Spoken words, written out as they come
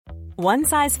One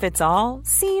size fits all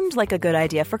seemed like a good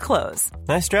idea for clothes.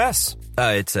 Nice dress.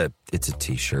 It's a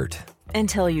t-shirt.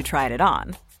 Until you tried it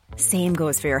on. Same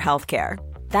goes for your healthcare.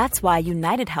 That's why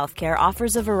United Healthcare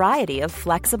offers a variety of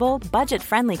flexible,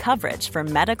 budget-friendly coverage for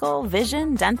medical,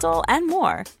 vision, dental, and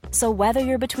more. So whether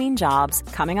you're between jobs,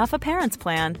 coming off a parent's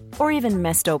plan, or even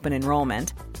missed open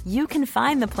enrollment, you can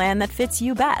find the plan that fits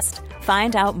you best.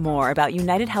 Find out more about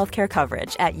United Healthcare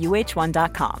coverage at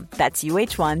uh1.com. That's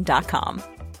uh1.com.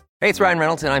 Hey, it's Ryan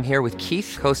Reynolds, and I'm here with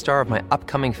Keith, co-star of my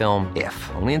upcoming film,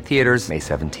 If, only in theaters May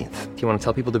 17th. Do you want to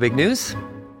tell people the big news?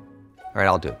 All right,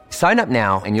 I'll do it. Sign up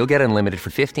now and you'll get unlimited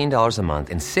for $15 a month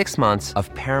and 6 months of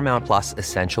Paramount Plus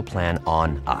Essential Plan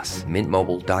on us.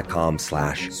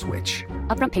 MintMobile.com/switch.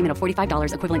 Upfront payment of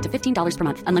 $45 equivalent to $15 per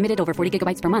month. Unlimited over 40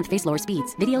 gigabytes per month. Face lower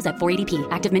speeds. Videos at 480p.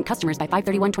 Active Mint customers by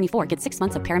 531.24 get 6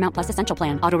 months of Paramount Plus Essential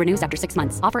Plan. Auto renews after 6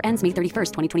 months. Offer ends May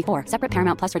 31st, 2024. Separate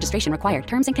Paramount Plus registration required.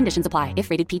 Terms and conditions apply if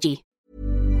rated PG.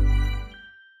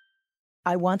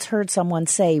 I once heard someone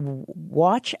say,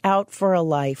 watch out for a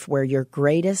life where your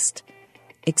greatest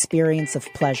experience of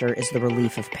pleasure is the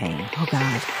relief of pain. Oh,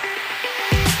 God.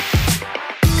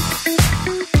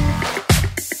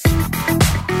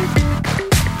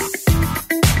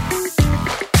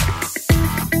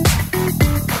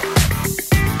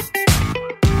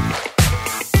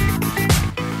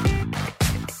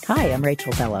 Hi, I'm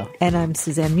Rachel Bello. And I'm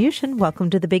Suzanne Mushin. Welcome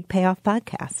to the Big Payoff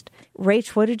Podcast.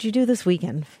 Rach, what did you do this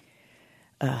weekend?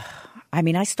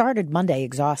 I started Monday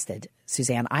exhausted,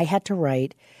 Suzanne. I had to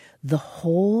write the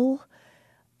whole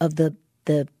of the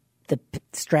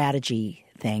strategy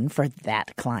thing for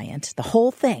that client, the whole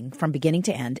thing from beginning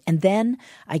to end. And then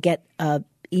I get an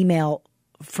email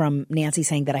from Nancy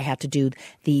saying that I have to do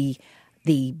the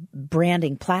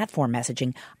branding platform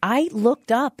messaging. I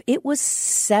looked up. It was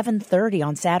 7:30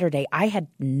 on Saturday. I had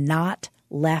not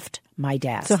left my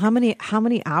desk. So how many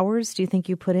hours do you think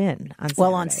you put in on Saturday?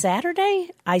 Well, on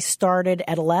Saturday, I started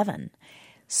at 11.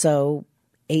 So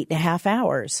 8.5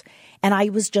 hours. And I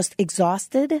was just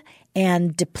exhausted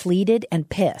and depleted and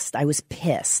pissed. I was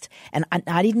pissed. And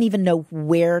I didn't even know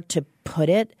where to put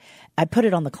it. I put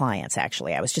it on the clients,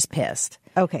 actually. I was just pissed.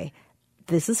 Okay.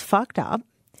 This is fucked up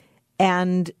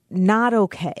and not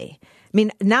okay. I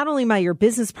mean, not only am I your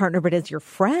business partner, but as your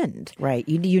friend. Right.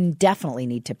 You definitely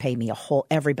need to pay me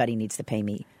everybody needs to pay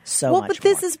me so much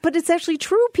more. But it's actually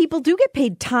true. People do get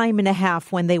paid time and a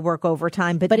half when they work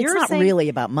overtime. But it's not really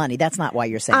about money. That's not why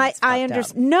you're saying I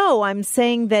understand. No, I'm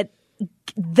saying that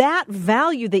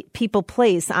value that people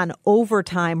place on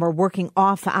overtime or working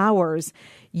off hours,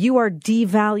 you are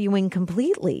devaluing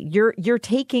completely. You're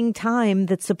taking time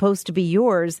that's supposed to be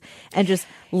yours and just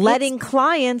letting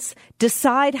clients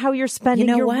decide how you're spending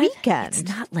your weekend. It's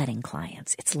not letting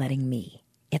clients. It's letting me.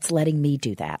 It's letting me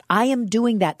do that. I am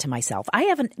doing that to myself.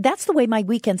 That's the way my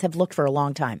weekends have looked for a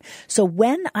long time. So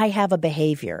when I have a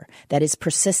behavior that is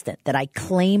persistent, that I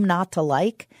claim not to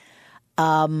like,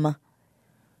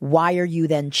 why are you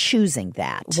then choosing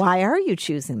that? Why are you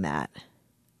choosing that?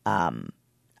 I'm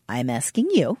asking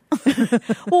you.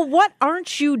 Well, what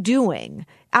aren't you doing?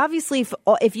 Obviously,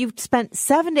 if you've spent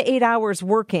 7 to 8 hours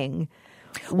working,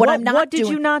 what did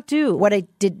you not do? What I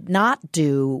did not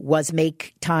do was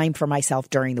make time for myself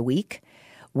during the week,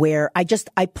 where I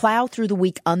plow through the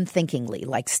week unthinkingly,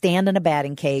 like stand in a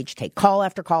batting cage, take call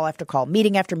after call after call,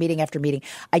 meeting after meeting after meeting.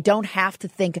 I don't have to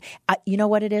think. You know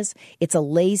what it is? It's a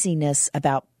laziness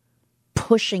about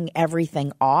pushing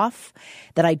everything off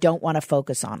that I don't want to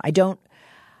focus on.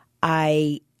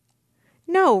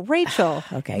 No, Rachel.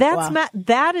 Okay.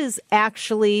 That is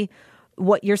actually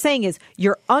what you're saying is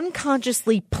you're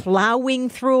unconsciously plowing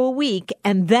through a week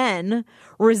and then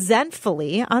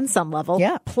resentfully, on some level,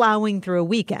 plowing through a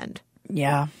weekend.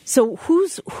 Yeah. So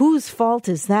whose fault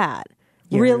is that?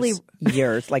 Yours. Really?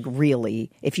 Yours. Like really.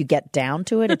 If you get down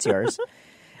to it, it's yours.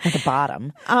 At the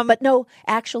bottom. But no,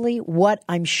 actually, what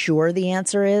I'm sure the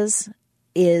answer is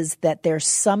that there's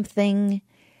something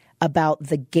about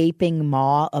the gaping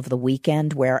maw of the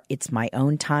weekend where it's my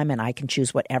own time and I can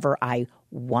choose whatever I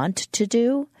want to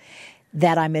do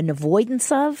that I'm in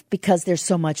avoidance of because there's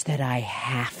so much that I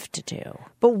have to do.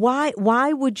 But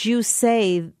why would you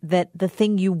say that the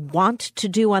thing you want to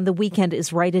do on the weekend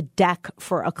is write a deck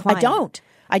for a client?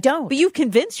 I don't. But you've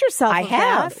convinced yourself I of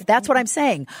have. that. That's what I'm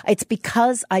saying. It's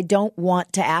because I don't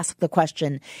want to ask the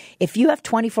question, if you have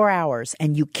 24 hours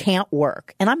and you can't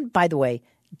work, and I'm, by the way,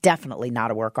 definitely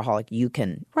not a workaholic. You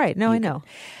can. Right. No, I know.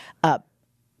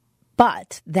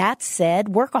 But that said,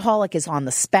 workaholic is on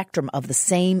the spectrum of the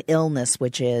same illness,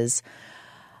 which is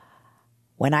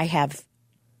when I have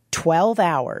 12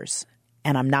 hours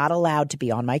and I'm not allowed to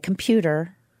be on my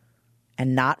computer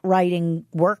and not writing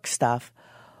work stuff,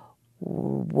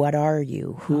 what are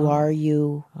you? Who are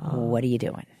you? What are you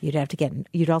doing? You'd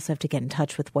also have to get in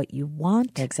touch with what you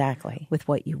want. Exactly. With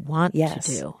what you want to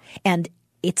do. And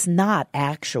it's not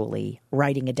actually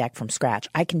writing a deck from scratch.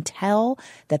 I can tell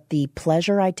that the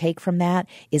pleasure I take from that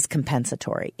is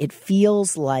compensatory. It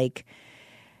feels like,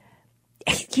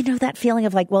 that feeling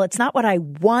of like, well, it's not what I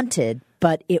wanted,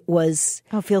 but it was.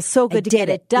 Oh, it feels so good to get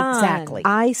it done. Exactly.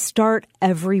 I start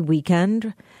every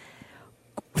weekend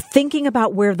thinking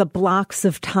about where the blocks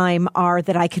of time are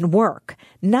that I can work,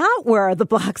 not where are the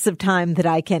blocks of time that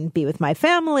I can be with my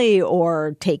family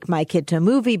or take my kid to a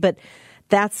movie, but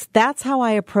that's how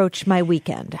I approach my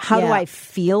weekend. How do I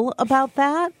feel about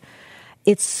that?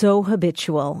 It's so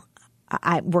habitual.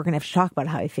 We're going to have to talk about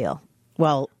how I feel.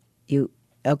 Well,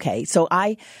 okay. So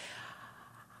I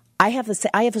have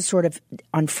a sort of,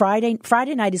 on Friday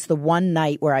night is the one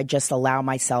night where I just allow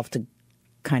myself to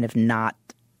kind of not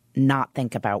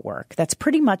think about work. That's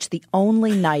pretty much the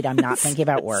only night I'm not thinking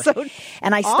about work.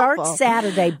 And I start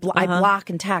Saturday, I block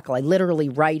and tackle. I literally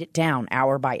write it down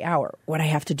hour by hour, what I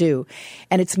have to do.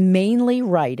 And it's mainly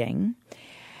writing.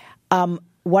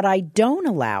 What I don't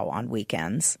allow on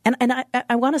weekends, and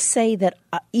I want to say that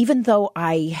even though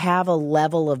I have a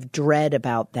level of dread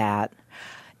about that,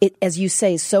 it, as you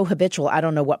say, is so habitual. I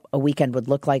don't know what a weekend would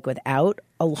look like without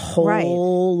a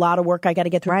whole lot of work I got to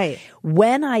get through. Right.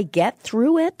 When I get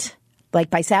through it,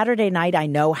 like by Saturday night, I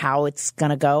know how it's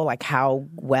going to go, like how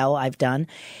well I've done.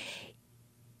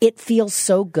 It feels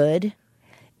so good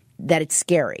that it's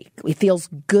scary. It feels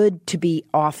good to be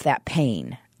off that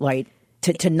pain, right?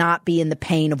 To not be in the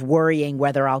pain of worrying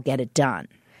whether I'll get it done.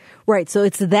 Right. So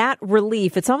it's that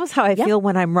relief. It's almost how I feel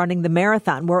when I'm running the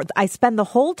marathon, where I spend the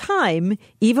whole time,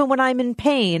 even when I'm in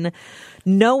pain,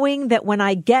 knowing that when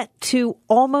I get to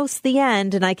almost the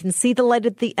end and I can see the light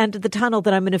at the end of the tunnel,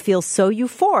 that I'm going to feel so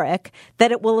euphoric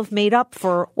that it will have made up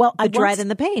for the dread and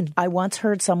the pain. I once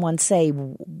heard someone say,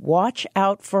 watch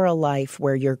out for a life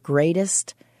where your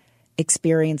greatest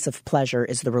experience of pleasure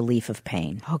is the relief of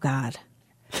pain. Oh, God.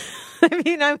 I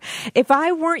mean, if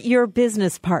I weren't your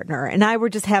business partner and I were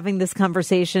just having this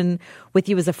conversation with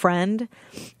you as a friend,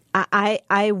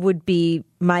 I would be,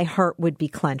 my heart would be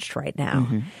clenched right now.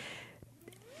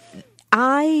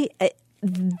 Mm-hmm.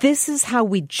 This is how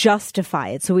we justify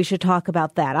it. So we should talk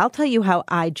about that. I'll tell you how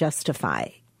I justify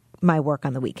my work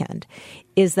on the weekend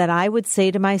is that I would say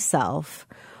to myself,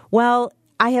 well,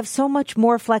 I have so much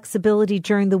more flexibility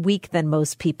during the week than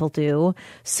most people do.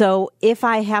 So if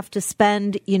I have to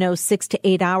spend, 6 to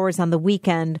 8 hours on the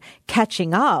weekend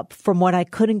catching up from what I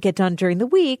couldn't get done during the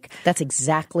week. That's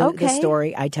exactly the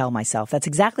story I tell myself.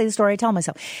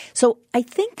 So I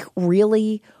think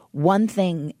really one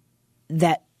thing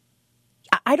that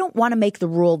I don't want to make the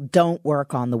rule, don't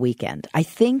work on the weekend. I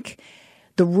think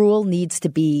the rule needs to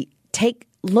be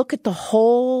look at the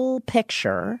whole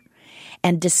picture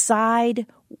and decide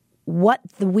what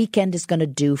the weekend is going to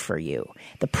do for you.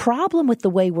 The problem with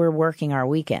the way we're working our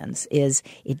weekends is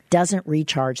it doesn't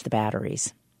recharge the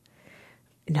batteries.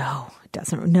 No, it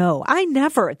doesn't. No, I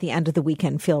never at the end of the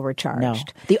weekend feel recharged.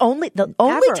 No. The only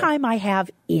time I have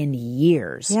in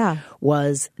years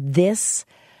was this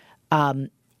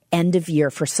end of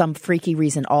year. For some freaky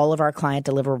reason, all of our client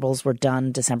deliverables were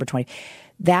done December 20th.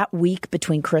 That week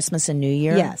between Christmas and New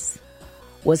Year. Yes.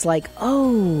 Was like,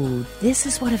 oh, this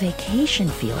is what a vacation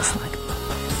feels like.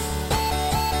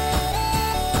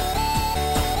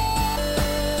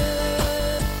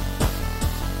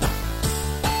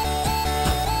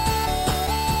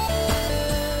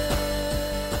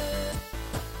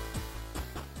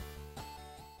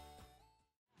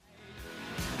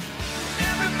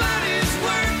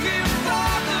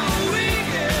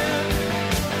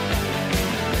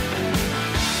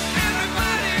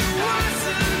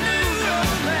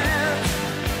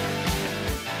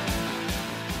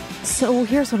 So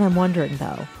here's what I'm wondering,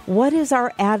 though. What is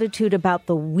our attitude about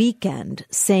the weekend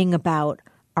saying about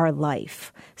our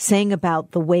life, saying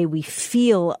about the way we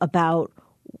feel about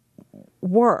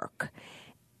work?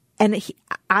 And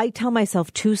I tell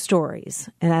myself two stories,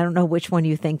 and I don't know which one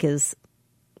you think is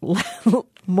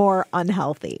more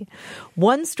unhealthy.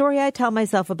 One story I tell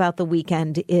myself about the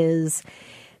weekend is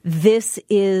this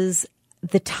is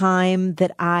the time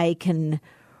that I can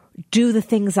do the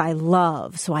things I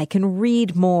love. So I can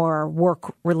read more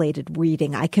work-related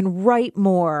reading. I can write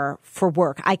more for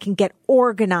work. I can get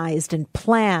organized and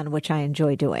plan, which I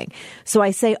enjoy doing. So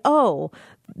I say, oh,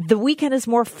 the weekend is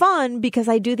more fun because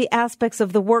I do the aspects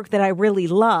of the work that I really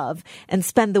love and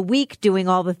spend the week doing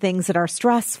all the things that are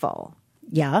stressful.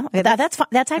 Yeah,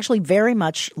 that's actually very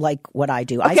much like what I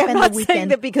do. I Okay, spend I'm not the weekend saying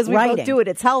that because we writing. both do it,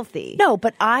 it's healthy. No,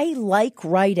 but I like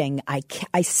writing.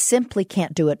 I simply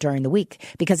can't do it during the week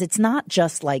because it's not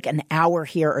just like an hour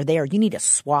here or there. You need a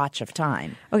swatch of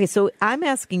time. Okay, so I'm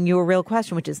asking you a real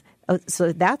question, which is,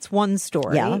 so that's one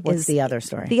story. Yeah, what's the other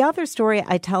story? The other story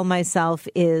I tell myself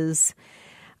is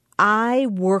I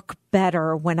work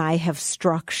better when I have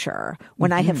structure,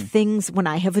 when I have things, when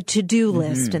I have a to-do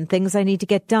list and things I need to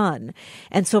get done.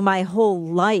 And so my whole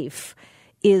life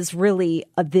is really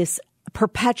this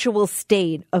perpetual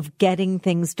state of getting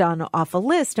things done off a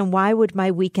list. And why would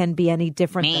my weekend be any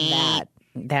different than that?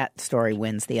 That story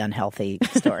wins the unhealthy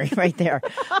story right there.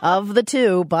 Of the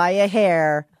two, by a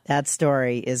hair, that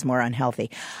story is more unhealthy.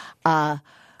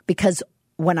 Because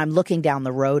when I'm looking down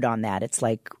the road on that, it's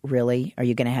like, really? Are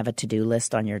you going to have a to-do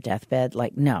list on your deathbed?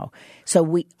 Like, no.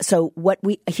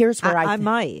 Here's where I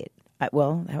might.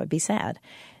 Well, that would be sad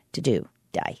to do.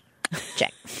 Die.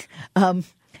 Check.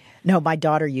 No, my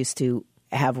daughter used to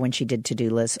have, when she did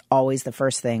to-do lists, always the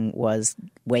first thing was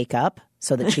wake up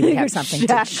so that she would have something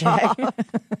to check.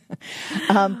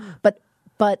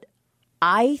 But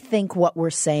I think what we're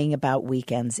saying about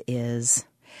weekends is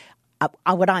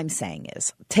what I'm saying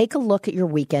is take a look at your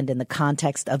weekend in the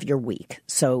context of your week,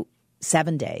 so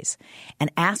 7 days,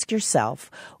 and ask yourself,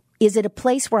 is it a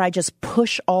place where I just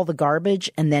push all the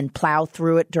garbage and then plow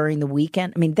through it during the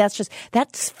weekend? I mean,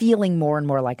 that's feeling more and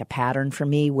more like a pattern for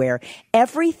me where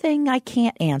everything I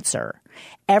can't answer,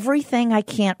 everything I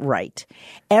can't write,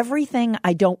 everything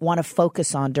I don't want to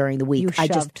focus on during the week, I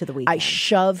shove to the weekend. I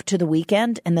shove to the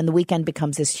weekend, and then the weekend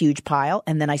becomes this huge pile,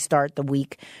 and then I start the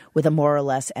week with a more or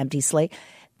less empty slate.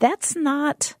 That's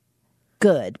not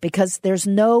good because there's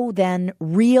no then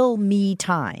real me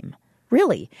time.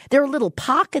 Really. There are little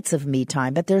pockets of me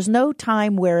time, but there's no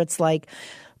time where it's like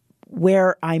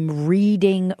where I'm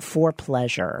reading for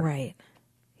pleasure. Right.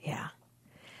 Yeah.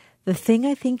 The thing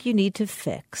I think you need to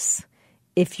fix,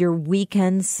 if your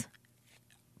weekends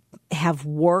have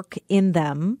work in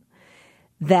them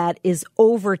that is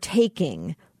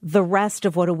overtaking the rest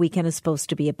of what a weekend is supposed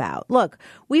to be about. Look,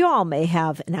 we all may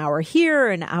have an hour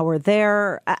here, an hour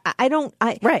there. I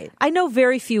know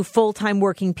very few full-time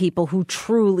working people who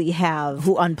truly have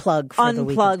who unplug for the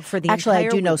weekend. For the Actually, I do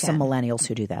entire know weekend. some millennials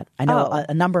who do that. I know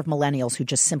a number of millennials who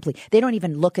just simply they don't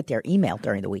even look at their email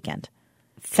during the weekend.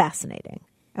 Fascinating.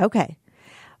 Okay.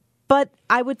 But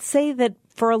I would say that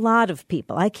for a lot of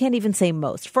people, I can't even say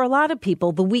most, for a lot of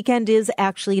people, the weekend is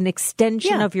actually an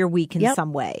extension of your week in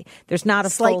some way. There's not a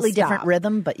slightly full different stop.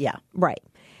 rhythm, but yeah. Right.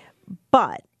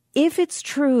 But if it's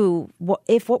true,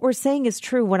 if what we're saying is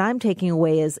true, what I'm taking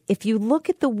away is if you look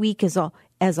at the week as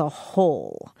a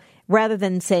whole, rather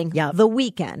than saying the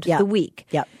weekend, the week.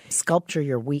 Yep. Sculpture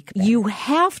your week. Then. You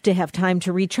have to have time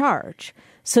to recharge.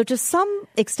 So to some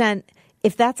extent,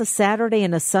 if that's a Saturday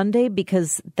and a Sunday,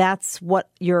 because that's what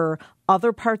your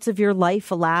other parts of your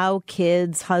life allow,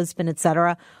 kids, husband,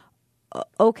 etc.,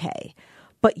 okay.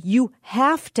 But you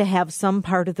have to have some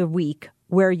part of the week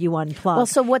where you unplug. Well,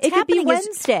 so what's it happening could be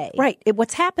Wednesday.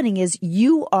 What's happening is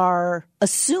you are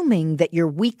assuming that your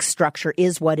week structure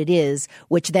is what it is,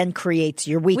 which then creates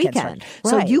your weekend. Right.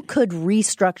 So you could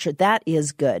restructure. That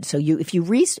is good. So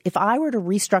if I were to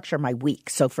restructure my week,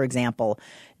 so for example,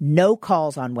 no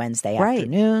calls on Wednesday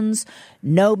afternoons,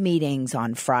 no meetings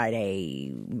on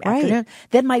Friday afternoon,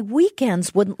 then my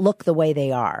weekends wouldn't look the way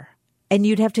they are. And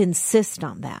you'd have to insist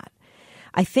on that.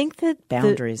 I think that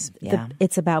boundaries,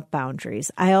 it's about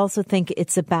boundaries. I also think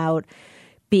it's about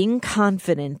being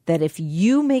confident that if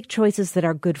you make choices that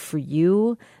are good for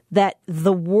you, that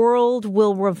the world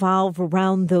will revolve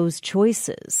around those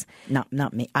choices.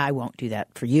 Not me. I won't do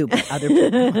that for you, but other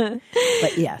people.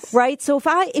 But yes. Right. So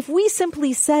if we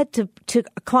simply said to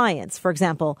clients, for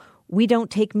example, we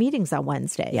don't take meetings on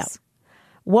Wednesdays. Yeah.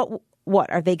 What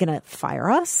are they going to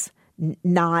fire us?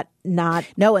 Not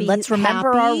no, and let's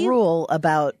remember our rule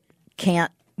about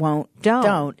can't, won't,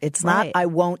 don't. It's not I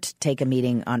won't take a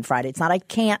meeting on Friday. It's not I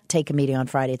can't take a meeting on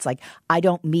Friday. It's like I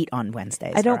don't meet on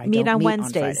Wednesdays. I don't meet on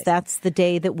Wednesdays. That's the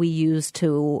day that we use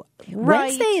to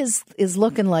write. Wednesday is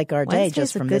looking like our day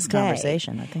just from this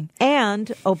conversation, I think.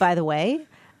 And, oh, by the way,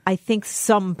 I think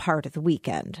some part of the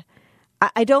weekend.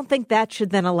 I don't think that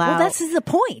should then allow. Well, this is the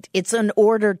point. It's in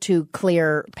order to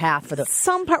clear path for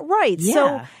some part, right? Yeah.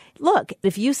 So look,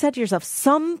 if you said to yourself,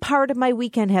 some part of my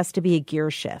weekend has to be a gear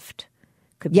shift.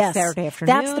 Could be Saturday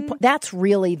afternoon. That's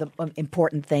really the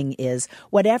important thing is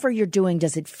whatever you're doing,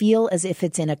 does it feel as if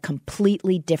it's in a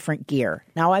completely different gear?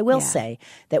 Now, I will say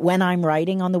that when I'm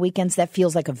writing on the weekends, that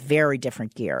feels like a very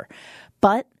different gear.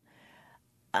 But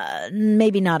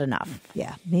maybe not enough.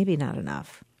 Yeah, maybe not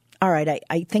enough. All right,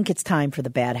 I think it's time for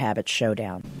the Bad Habits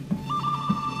Showdown.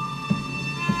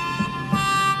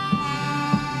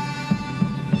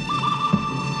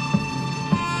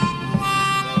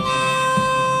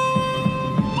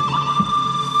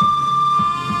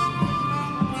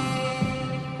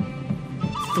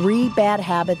 Three bad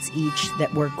habits each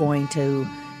that we're going to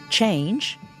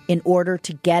change in order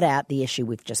to get at the issue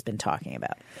we've just been talking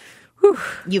about. Whew.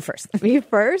 You first. Me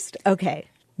first? Okay.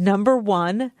 Number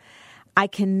one, I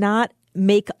cannot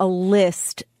make a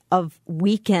list of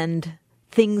weekend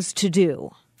things to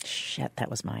do. Shit, that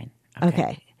was mine.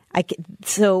 Okay.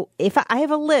 So if I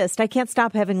have a list, I can't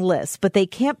stop having lists, but they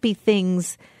can't be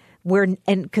things where,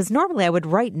 and because normally I would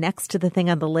write next to the thing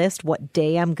on the list what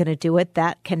day I'm going to do it.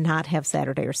 That cannot have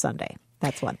Saturday or Sunday.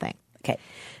 That's one thing. Okay.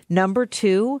 Number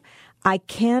two, I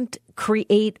can't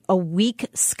create a week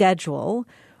schedule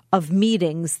of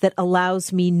meetings that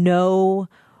allows me no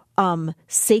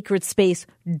sacred space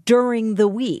during the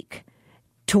week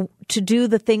to do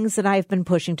the things that I've been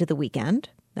pushing to the weekend.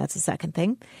 That's the second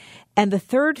thing. And the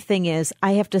third thing is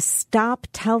I have to stop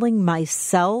telling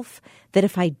myself that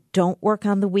if I don't work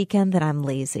on the weekend, that I'm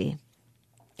lazy.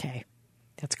 Okay.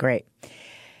 That's great.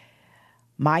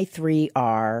 My three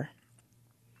are,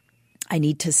 I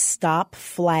need to stop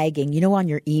flagging. You know, on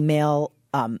your email,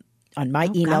 on my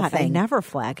email thing, I never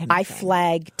flag anything. I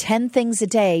flag 10 things a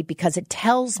day because it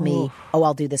tells me,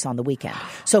 I'll do this on the weekend.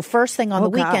 So first thing on the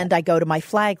weekend, I go to my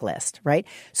flag list, right?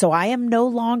 So I am no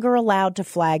longer allowed to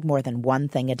flag more than one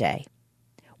thing a day.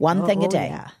 One thing a day.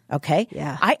 Yeah. Okay?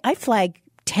 Yeah. I flag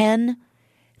 10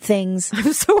 things.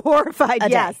 I'm so horrified.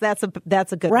 Yes, that's a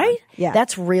good right? one. Yeah.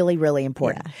 That's really, really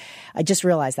important. Yeah. I just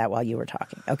realized that while you were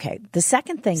talking. Okay. The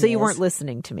second thing So you weren't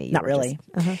listening to me. You not were really.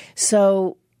 Just,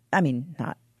 So, I mean,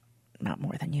 not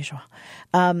more than usual.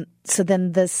 So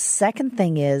then the second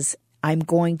thing is I'm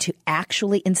going to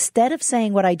actually, instead of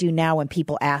saying what I do now when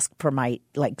people ask for my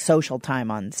social time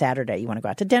on Saturday, you want to go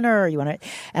out to dinner or you want to,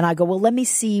 and I go, well, let me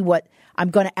see what I'm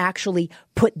going to actually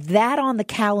put that on the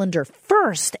calendar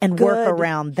first and work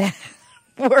around that.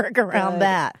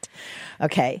 That.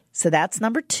 Okay. So that's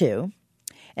number two.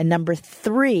 And number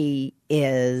three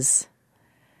is,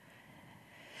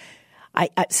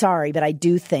 sorry, but I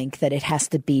do think that it has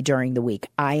to be during the week.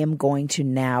 I am going to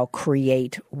now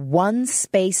create one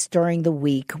space during the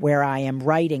week where I am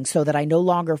writing so that I no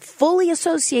longer fully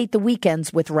associate the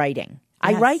weekends with writing.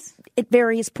 Yes. I write at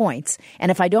various points.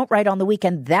 And if I don't write on the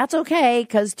weekend, that's okay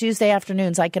because Tuesday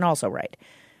afternoons I can also write.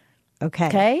 Okay.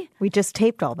 Okay? We just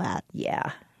taped all that.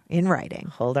 Yeah. In writing.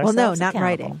 Hold ourselves Well, no, not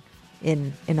accountable.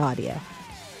 writing. In audio.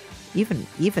 Even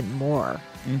more.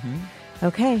 Mm-hmm.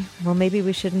 Okay. Well, maybe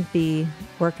we shouldn't be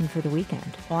working for the weekend.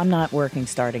 Well, I'm not working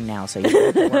starting now, so you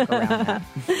have to work around that.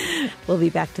 We'll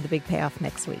be back to the big payoff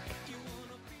next week.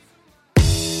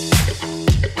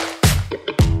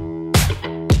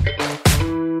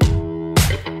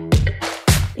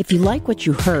 If you like what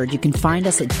you heard, you can find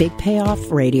us at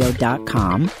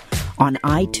bigpayoffradio.com, on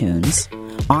iTunes,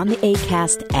 on the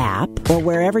Acast app, or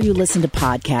wherever you listen to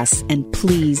podcasts. And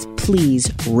please,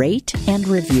 please rate and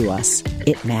review us.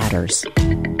 It matters.